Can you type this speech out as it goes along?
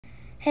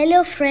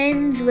Hello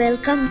friends,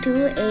 welcome to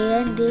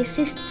A&A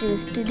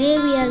Sisters. Today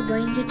we are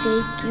going to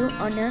take you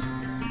on a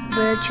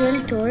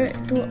virtual tour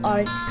to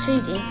Art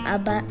Street in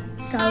Abha,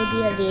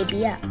 Saudi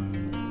Arabia.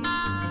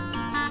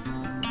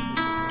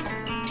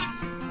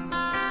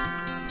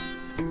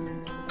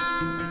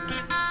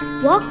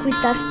 Walk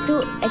with us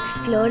to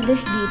explore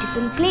this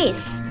beautiful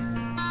place.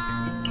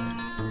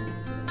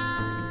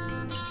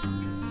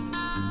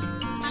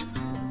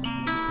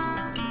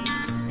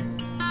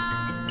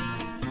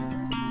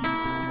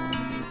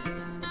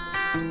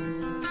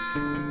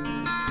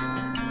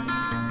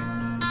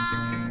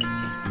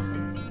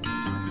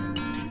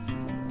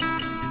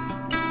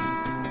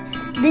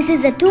 This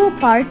is a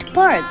two-part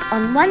park.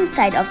 On one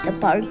side of the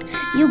park,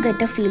 you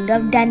get a field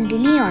of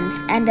dandelions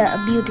and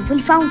a beautiful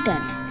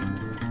fountain.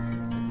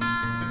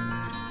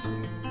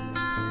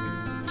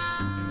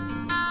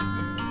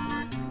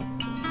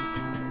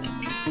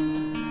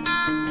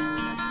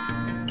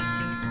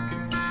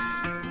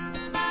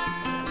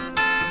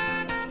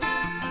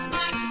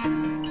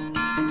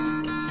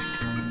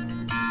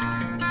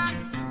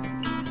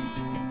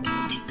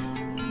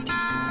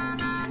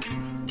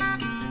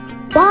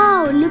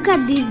 Wow, look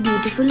at these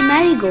beautiful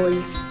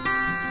marigolds.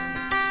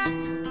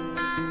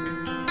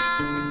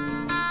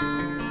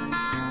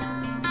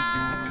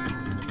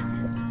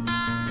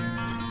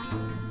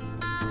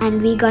 And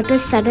we got a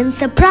sudden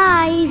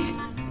surprise.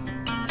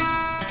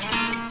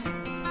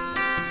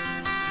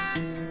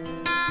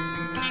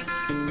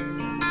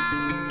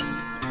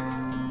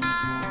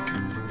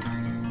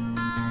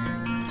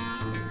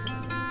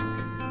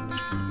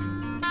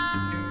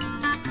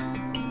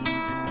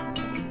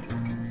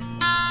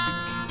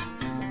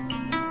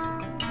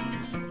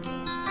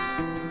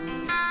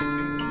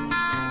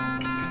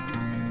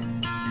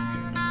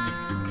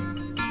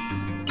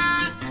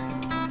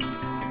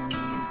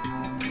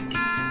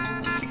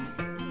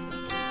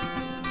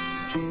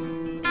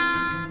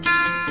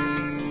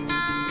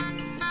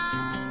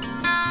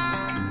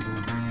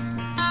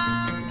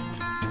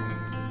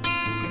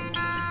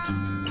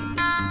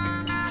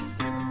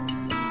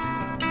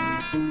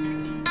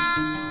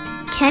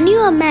 Can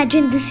you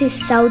imagine this is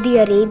Saudi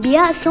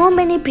Arabia? So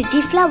many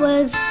pretty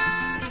flowers.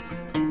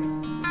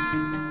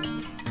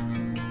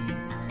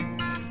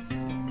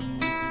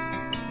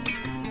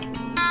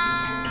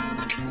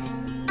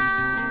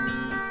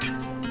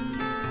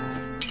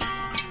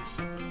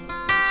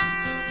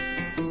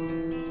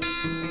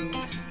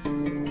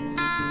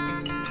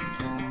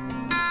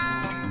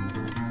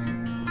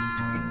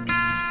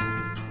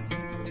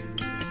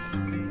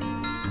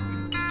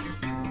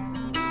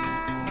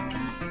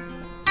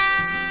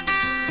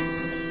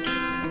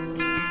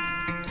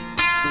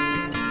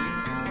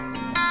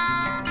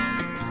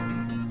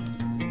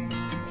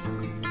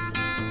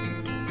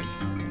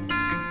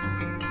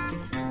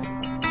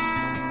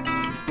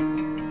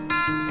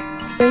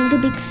 Going to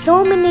pick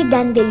so many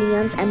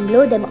dandelions and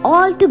blow them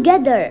all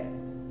together.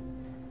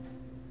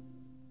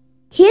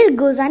 Here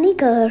goes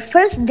Anika, her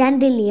first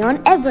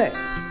dandelion ever.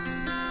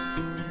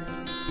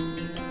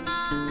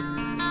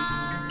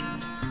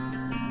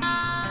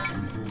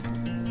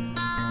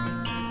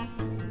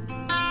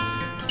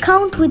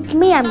 Count with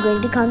me, I'm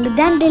going to count the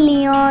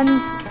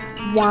dandelions.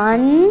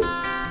 1,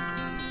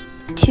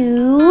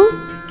 2,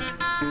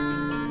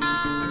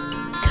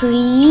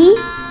 3,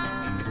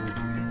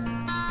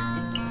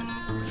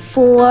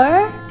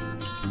 4,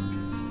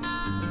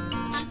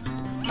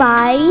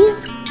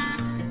 5,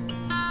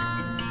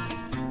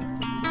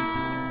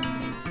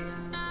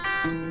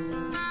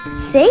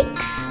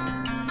 6,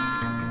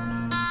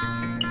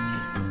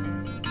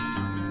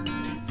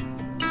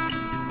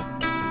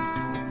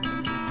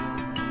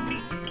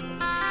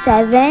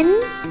 7,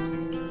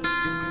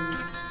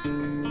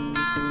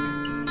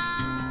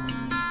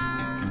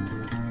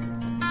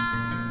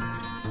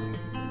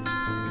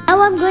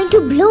 'Now I'm going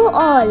to blow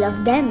all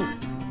of them.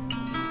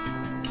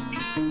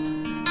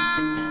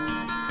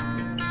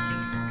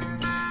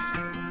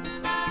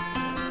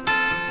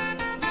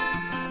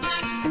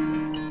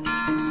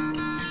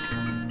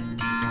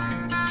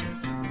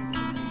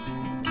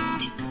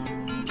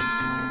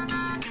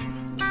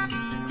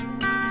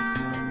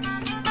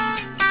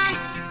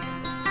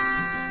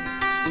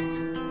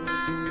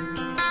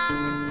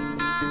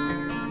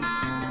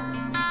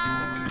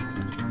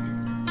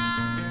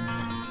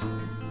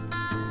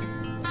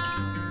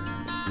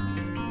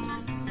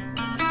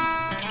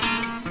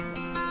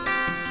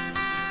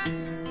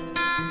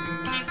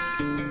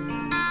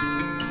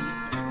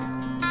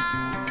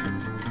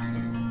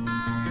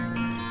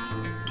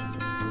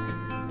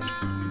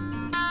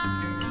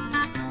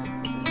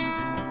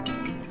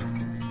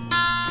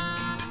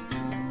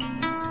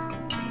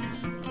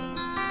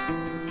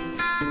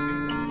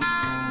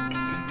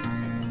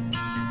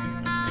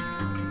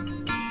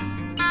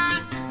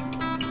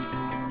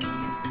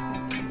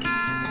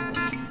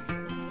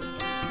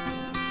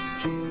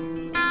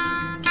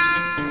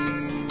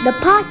 The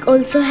park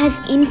also has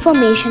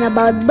information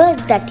about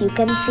birds that you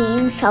can see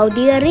in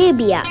Saudi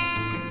Arabia.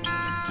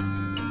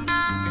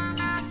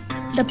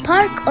 The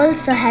park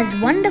also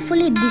has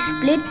wonderfully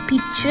displayed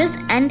pictures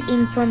and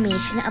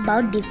information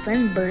about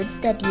different birds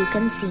that you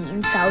can see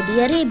in Saudi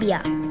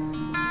Arabia.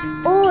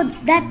 Oh,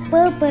 that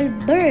purple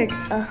bird,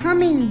 a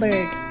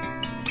hummingbird,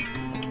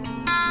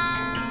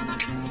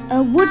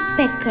 a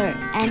woodpecker,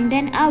 and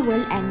an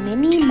owl, and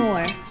many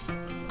more.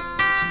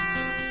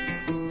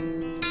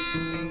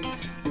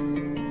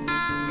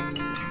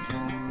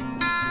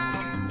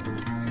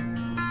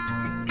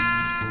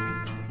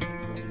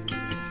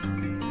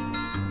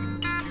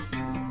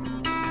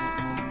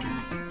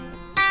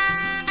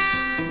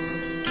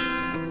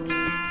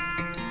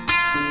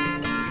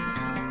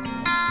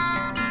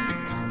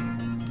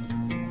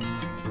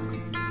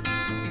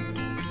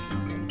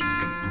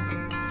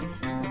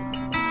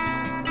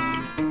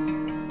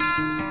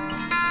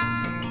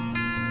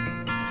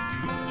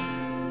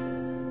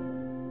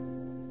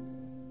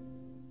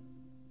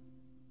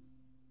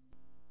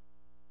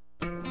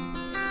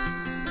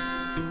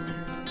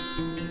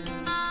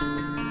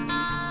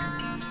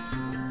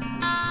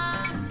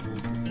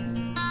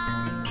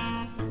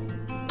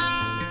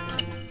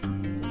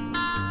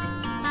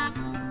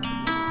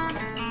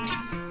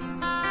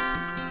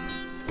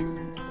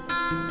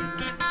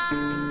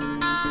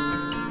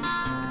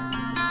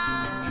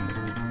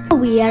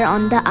 We are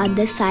on the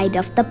other side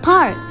of the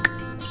park.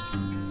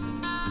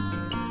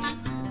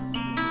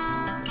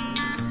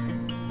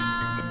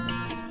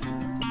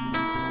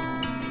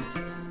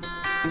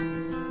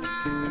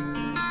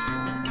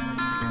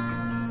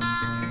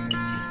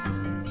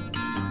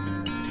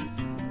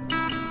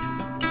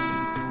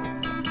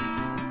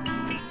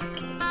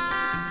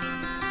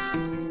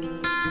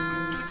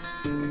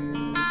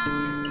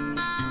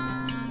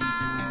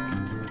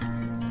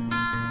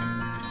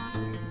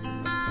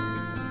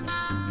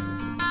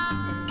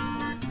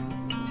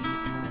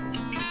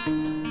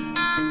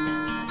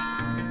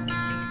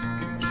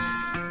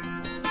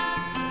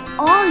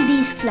 All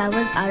these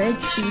flowers are a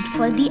treat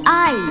for the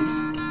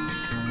eyes.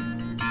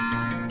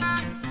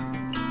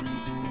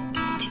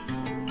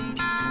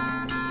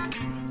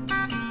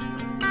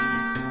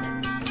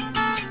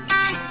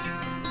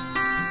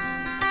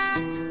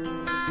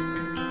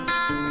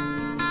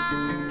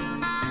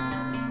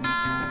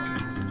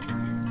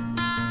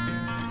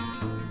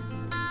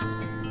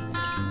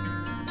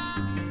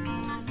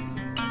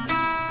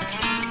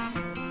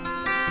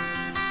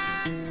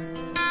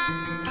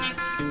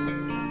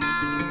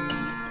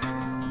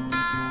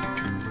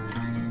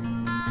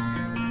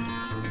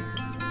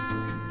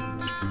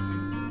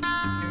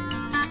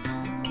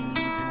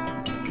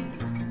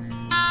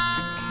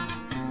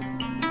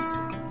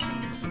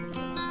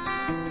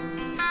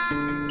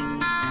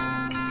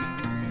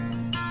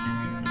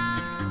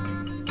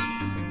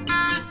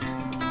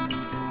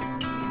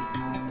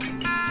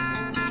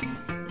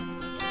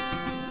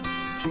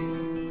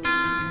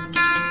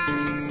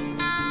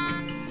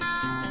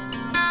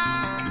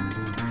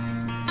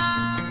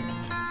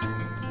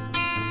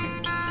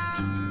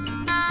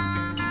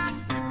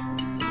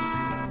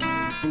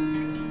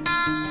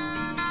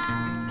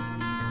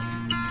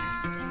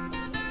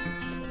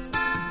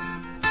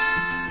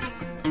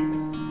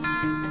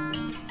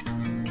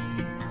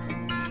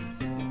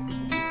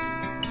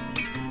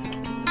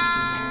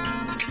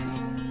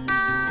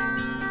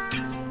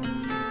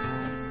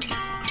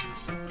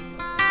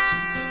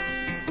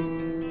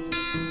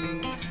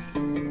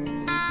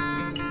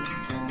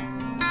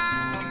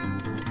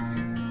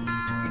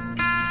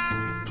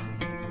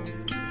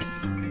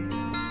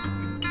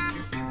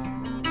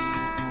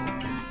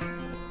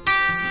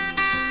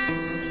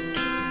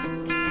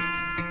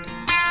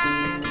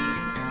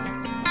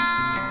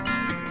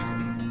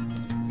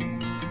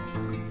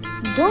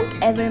 Don't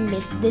ever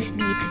miss this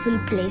beautiful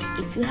place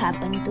if you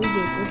happen to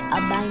visit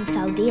Abha in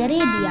Saudi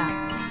Arabia.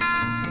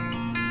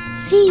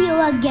 See you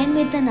again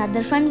with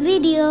another fun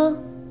video.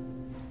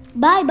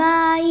 Bye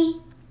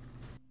bye.